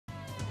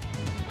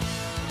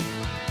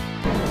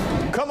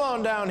Come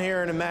on down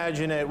here and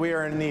imagine it. We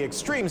are in the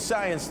Extreme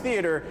Science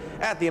Theater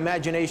at the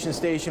Imagination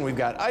Station. We've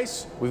got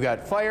ice, we've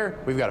got fire,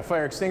 we've got a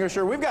fire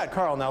extinguisher. We've got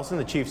Carl Nelson,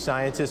 the chief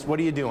scientist. What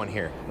are you doing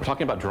here? We're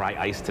talking about dry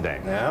ice today.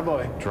 Yeah,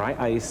 boy. Dry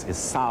ice is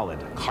solid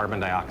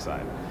carbon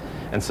dioxide.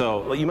 And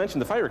so, well, you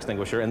mentioned the fire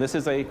extinguisher, and this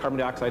is a carbon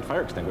dioxide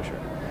fire extinguisher.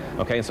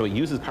 Okay, and so it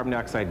uses carbon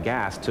dioxide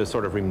gas to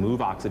sort of remove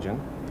oxygen,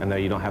 and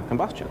then you don't have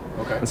combustion.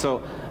 Okay. And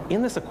so,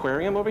 in this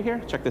aquarium over here,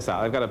 check this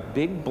out. I've got a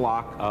big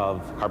block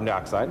of carbon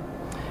dioxide.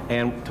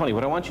 And Tony,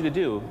 what I want you to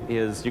do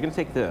is you're going to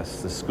take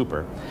this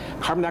scooper.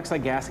 Carbon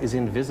dioxide gas is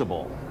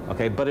invisible,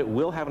 okay, but it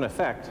will have an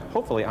effect,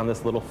 hopefully, on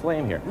this little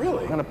flame here.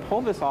 Really? I'm going to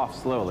pull this off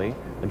slowly.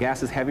 The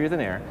gas is heavier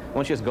than air. I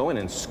want you to just go in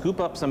and scoop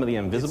up some of the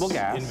invisible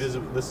gas.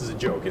 Invisible. This is a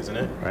joke, isn't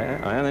it? Right,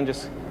 and then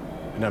just...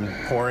 And I'm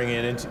pouring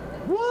it into...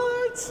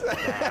 What? Is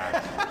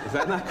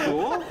that not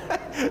cool?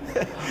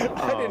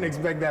 I didn't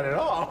expect that at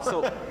all.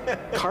 So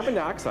carbon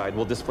dioxide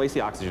will displace the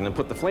oxygen and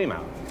put the flame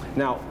out.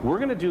 Now, we're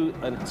going to do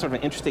a sort of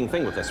an interesting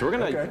thing with this. So we're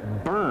going to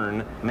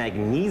burn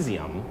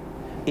magnesium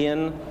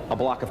in a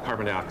block of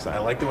carbon dioxide. I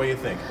like the way you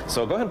think.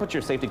 So go ahead and put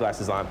your safety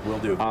glasses on. Will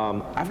do.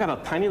 I've got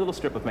a tiny little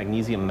strip of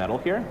magnesium metal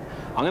here.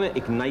 I'm going to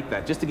ignite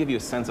that just to give you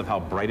a sense of how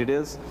bright it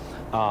is.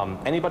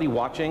 Anybody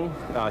watching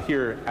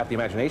here at the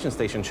Imagination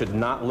Station should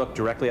not look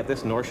directly at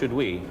this, nor should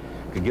we.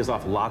 It gives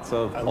off lots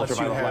of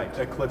ultraviolet light.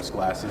 Eclipse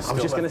glasses. I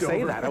was just going to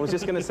say that. I was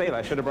just going to say that.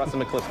 I should have brought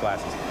some eclipse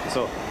glasses.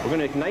 So we're going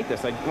to ignite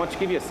this. I want to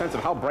give you a sense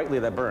of how brightly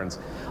that burns.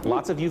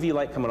 Lots of UV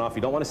light coming off.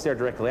 You don't want to stare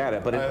directly at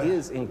it, but it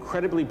is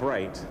incredibly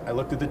bright. I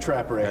looked at the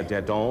trap ray.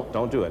 Yeah,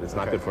 don't do it. It's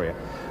not good for you.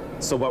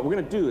 So what we're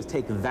going to do is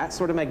take that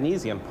sort of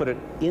magnesium, put it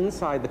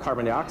inside the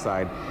carbon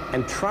dioxide,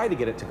 and try to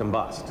get it to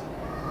combust.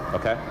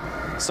 Okay?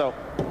 So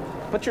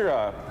put your,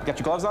 got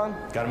your gloves on?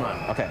 Got them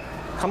on. Okay.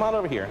 Come on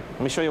over here.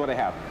 Let me show you what I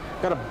have.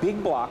 Got a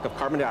big block of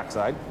carbon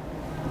dioxide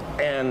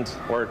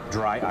or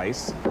dry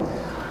ice.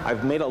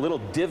 I've made a little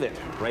divot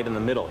right in the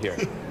middle here.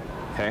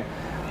 Okay?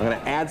 I'm going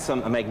to add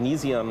some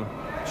magnesium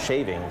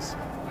shavings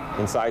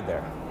inside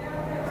there.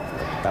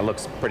 That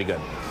looks pretty good.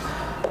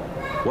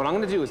 What I'm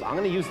going to do is I'm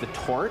going to use the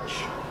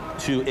torch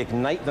to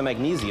ignite the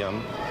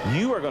magnesium.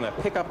 You are going to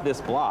pick up this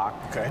block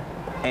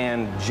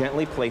and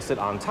gently place it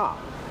on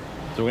top.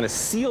 So we're going to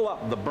seal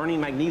up the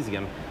burning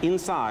magnesium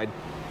inside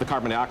the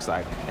carbon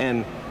dioxide.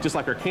 And just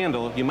like our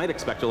candle, you might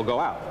expect it'll go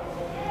out,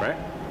 right?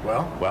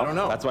 Well, I don't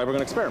know. That's why we're going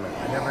to experiment.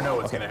 I never know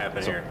what's going to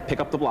happen here. Pick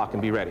up the block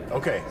and be ready.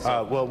 Okay.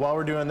 Well, while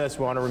we're doing this,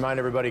 we want to remind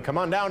everybody, come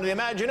on down to the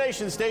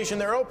Imagination Station.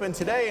 They're open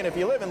today, and if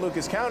you live in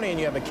Lucas County and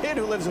you have a kid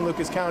who lives in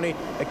Lucas County,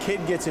 a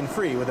kid gets in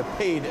free with a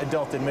paid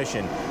adult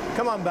admission.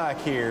 Come on back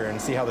here and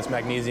see how this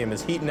magnesium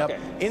is heating up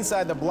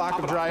inside the block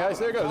of dry ice.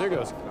 There it goes. There it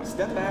goes. Now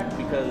step back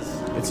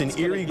because it's an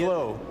eerie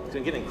glow. It's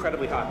going to get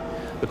incredibly hot.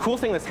 The cool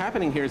thing that's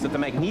happening here is that the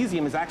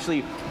magnesium is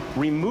actually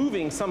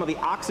removing some of the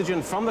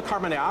oxygen from the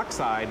carbon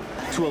dioxide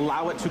to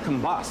allow it to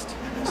combust.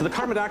 So the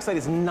carbon dioxide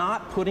is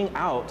not putting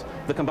out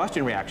the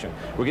combustion reaction.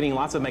 We're getting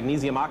lots of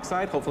magnesium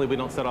oxide. Hopefully we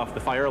don't set off the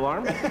fire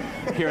alarm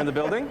here in the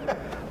building.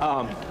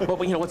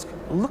 But you know,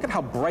 look at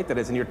how bright that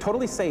is, and you're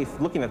totally safe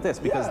looking at this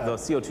because the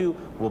CO2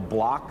 will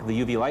block the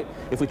UV light.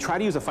 If we try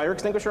to use a fire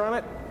extinguisher on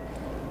it,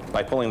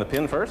 by pulling the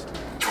pin first,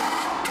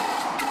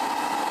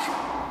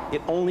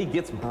 it only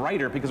gets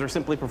brighter because we're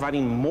simply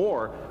providing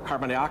more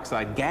carbon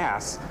dioxide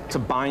gas to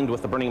bind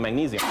with the burning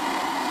magnesium.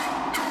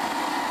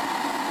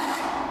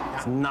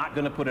 It's not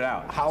going to put it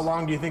out. How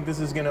long do you think this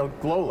is going to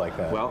glow like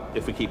that? Well,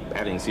 if we keep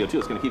adding CO2,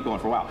 it's going to keep going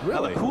for a while.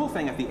 Really? Now, the cool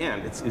thing at the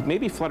end, it may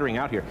be fluttering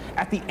out here.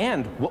 At the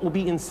end, what will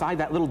be inside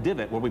that little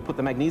divot where we put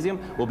the magnesium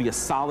will be a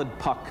solid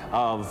puck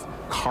of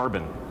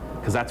carbon,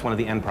 because that's one of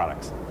the end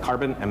products,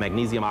 carbon and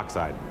magnesium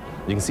oxide.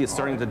 You can see it's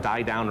starting to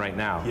die down right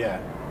now.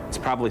 Yeah. It's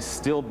probably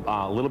still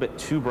a little bit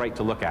too bright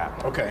to look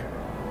at. Okay.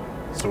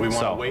 So we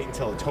want to wait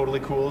until it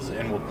totally cools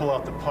and we'll pull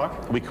out the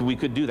puck? We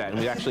could do that, and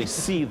we actually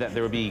see that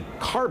there would be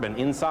carbon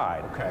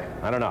inside. Okay.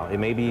 I don't know. It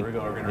may be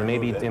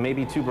it may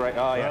be too bright.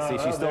 Oh yeah,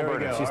 see, she's still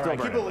burning. She's still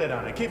burning. Keep a lid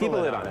on it. Keep a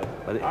lid on it.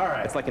 But all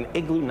right. It's like an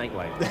igloo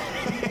nightlight.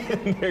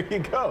 There you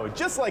go.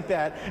 Just like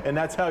that, and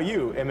that's how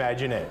you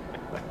imagine it.